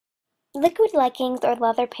Liquid leggings or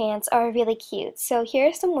leather pants are really cute, so here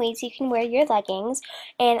are some ways you can wear your leggings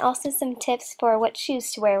and also some tips for what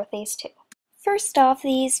shoes to wear with these too. First off,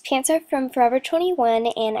 these pants are from Forever 21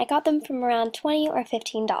 and I got them from around $20 or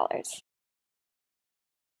 $15.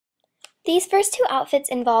 These first two outfits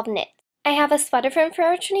involve knits. I have a sweater from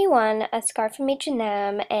Forever 21, a scarf from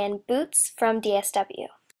H&M, and boots from DSW.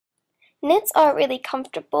 Knits are really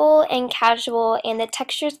comfortable and casual, and the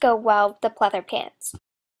textures go well with the pleather pants.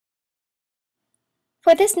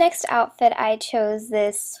 For this next outfit, I chose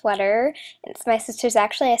this sweater. It's my sister's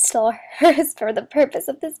actually. I stole hers for the purpose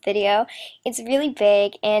of this video. It's really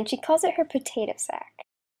big, and she calls it her potato sack.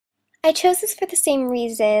 I chose this for the same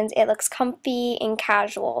reasons. It looks comfy and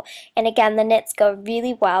casual, and again, the knits go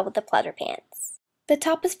really well with the pleather pants. The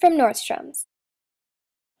top is from Nordstrom's.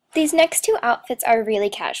 These next two outfits are really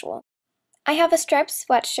casual. I have a striped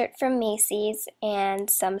sweatshirt from Macy's and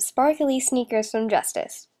some sparkly sneakers from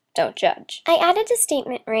Justice. Don't judge. I added a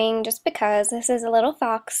statement ring just because. This is a little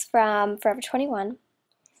fox from Forever 21.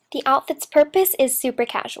 The outfit's purpose is super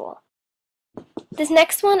casual. This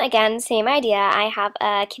next one, again, same idea. I have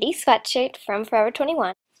a kitty sweatshirt from Forever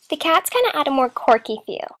 21. The cats kind of add a more quirky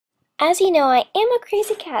feel. As you know, I am a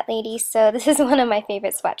crazy cat lady, so this is one of my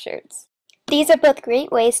favorite sweatshirts. These are both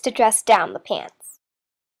great ways to dress down the pants.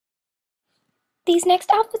 These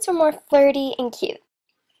next outfits are more flirty and cute.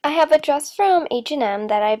 I have a dress from H&M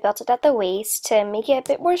that I belted at the waist to make it a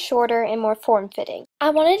bit more shorter and more form-fitting. I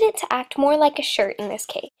wanted it to act more like a shirt in this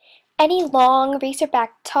case. Any long racerback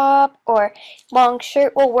top or long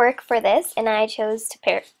shirt will work for this, and I chose to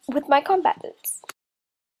pair it with my combat boots.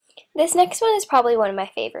 This next one is probably one of my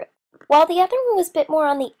favorites. While the other one was a bit more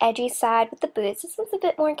on the edgy side with the boots, this one's a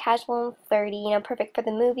bit more casual and flirty, perfect for the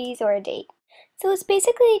movies or a date. So it's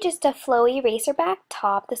basically just a flowy racerback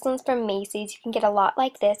top. This one's from Macy's. You can get a lot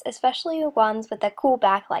like this, especially ones with a cool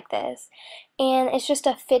back like this. And it's just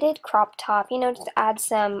a fitted crop top, just to add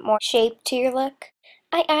some more shape to your look.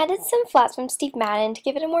 I added some flats from Steve Madden to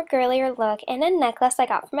give it a more girlier look, and a necklace I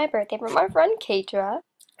got for my birthday from our friend Keitra.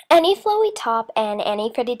 Any flowy top and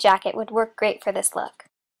any fitted jacket would work great for this look.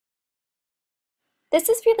 This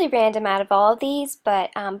is really random out of all of these,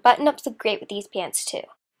 but button-ups look great with these pants too.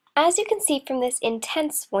 As you can see from this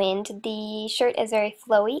intense wind, the shirt is very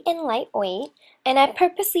flowy and lightweight, and I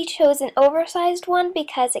purposely chose an oversized one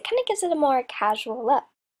because it kind of gives it a more casual look.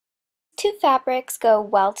 Two fabrics go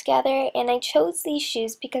well together, and I chose these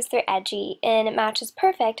shoes because they're edgy and it matches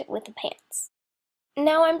perfect with the pants.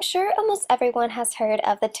 Now, I'm sure almost everyone has heard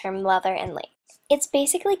of the term leather and lace. It's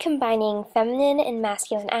basically combining feminine and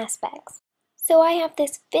masculine aspects. So I have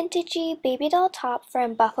this vintagey baby doll top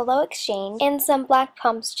from Buffalo Exchange and some black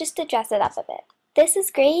pumps just to dress it up a bit. This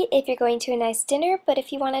is great if you're going to a nice dinner, but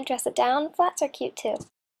if you want to dress it down, flats are cute too.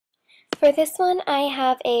 For this one, I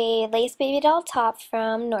have a lace baby doll top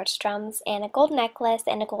from Nordstrom's and a gold necklace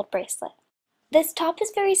and a gold bracelet. This top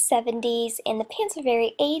is very 70s and the pants are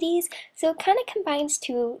very 80s, so it kind of combines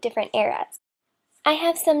two different eras. I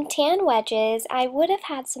have some tan wedges. I would have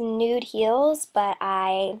had some nude heels, but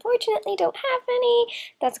I unfortunately don't have any.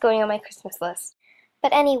 That's going on my Christmas list.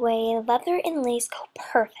 But anyway, leather and lace go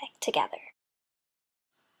perfect together.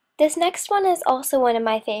 This next one is also one of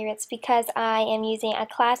my favorites because I am using a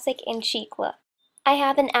classic and chic look. I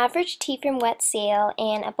have an average tee from Wet Sale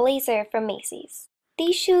and a blazer from Macy's.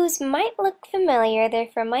 These shoes might look familiar. They're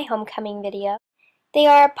from my homecoming video. They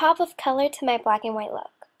are a pop of color to my black and white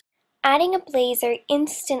look. Adding a blazer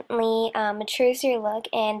instantly matures your look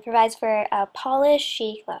and provides for a polished,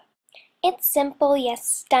 chic look. It's simple yet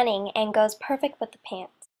stunning and goes perfect with the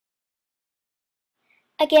pants.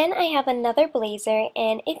 Again, I have another blazer,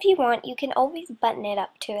 and if you want, you can always button it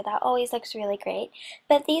up too. That always looks really great.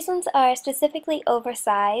 But these ones are specifically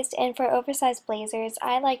oversized, and for oversized blazers,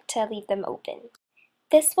 I like to leave them open.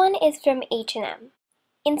 This one is from H&M.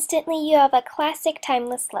 Instantly, you have a classic,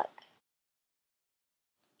 timeless look.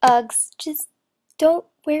 Uggs, just don't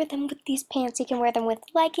wear them with these pants. You can wear them with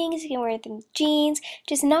leggings, you can wear them with jeans,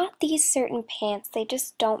 just not these certain pants. They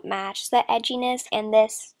just don't match. The edginess and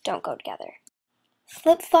this don't go together.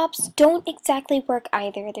 Flip-flops don't exactly work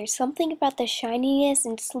either. There's something about the shininess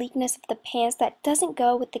and sleekness of the pants that doesn't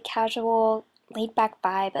go with the casual, laid-back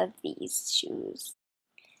vibe of these shoes.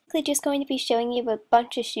 I'm just going to be showing you a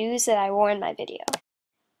bunch of shoes that I wore in my video.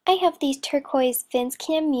 I have these turquoise Vince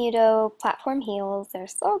Camuto platform heels. They're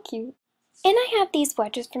so cute. And I have these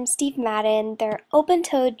wedges from Steve Madden. They're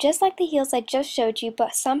open-toed just like the heels I just showed you,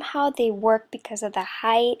 but somehow they work because of the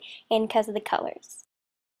height and because of the colors.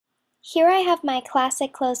 Here I have my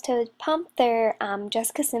classic closed-toed pump. They're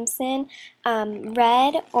Jessica Simpson.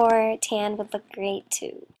 Red or tan would look great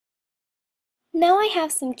too. Now I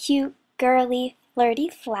have some cute girly, flirty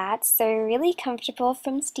flats. They're really comfortable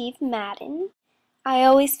from Steve Madden. I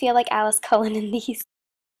always feel like Alice Cullen in these.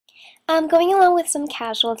 Going along with some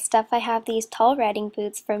casual stuff, I have these tall riding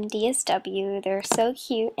boots from DSW. They're so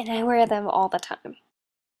cute and I wear them all the time.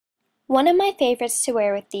 One of my favorites to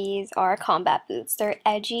wear with these are combat boots. They're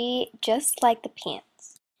edgy, just like the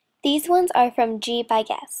pants. These ones are from G by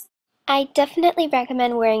Guess. I definitely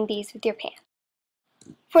recommend wearing these with your pants.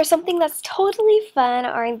 For something that's totally fun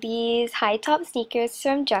are these high-top sneakers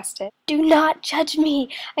from Justice. Do not judge me!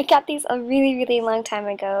 I got these a really long time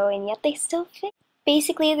ago and yet they still fit.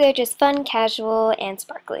 Basically, they're just fun, casual, and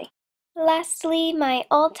sparkly. Lastly, my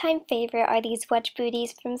all-time favorite are these wedge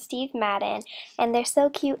booties from Steve Madden, and they're so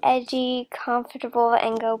cute, edgy, comfortable,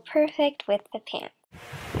 and go perfect with the pants.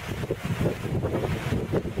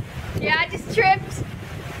 Yeah, I just tripped!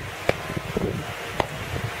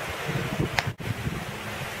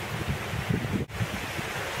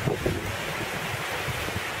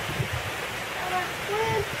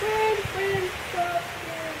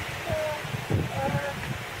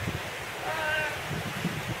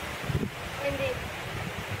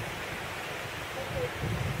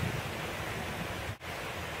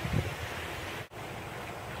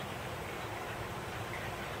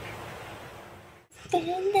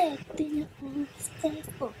 Windy.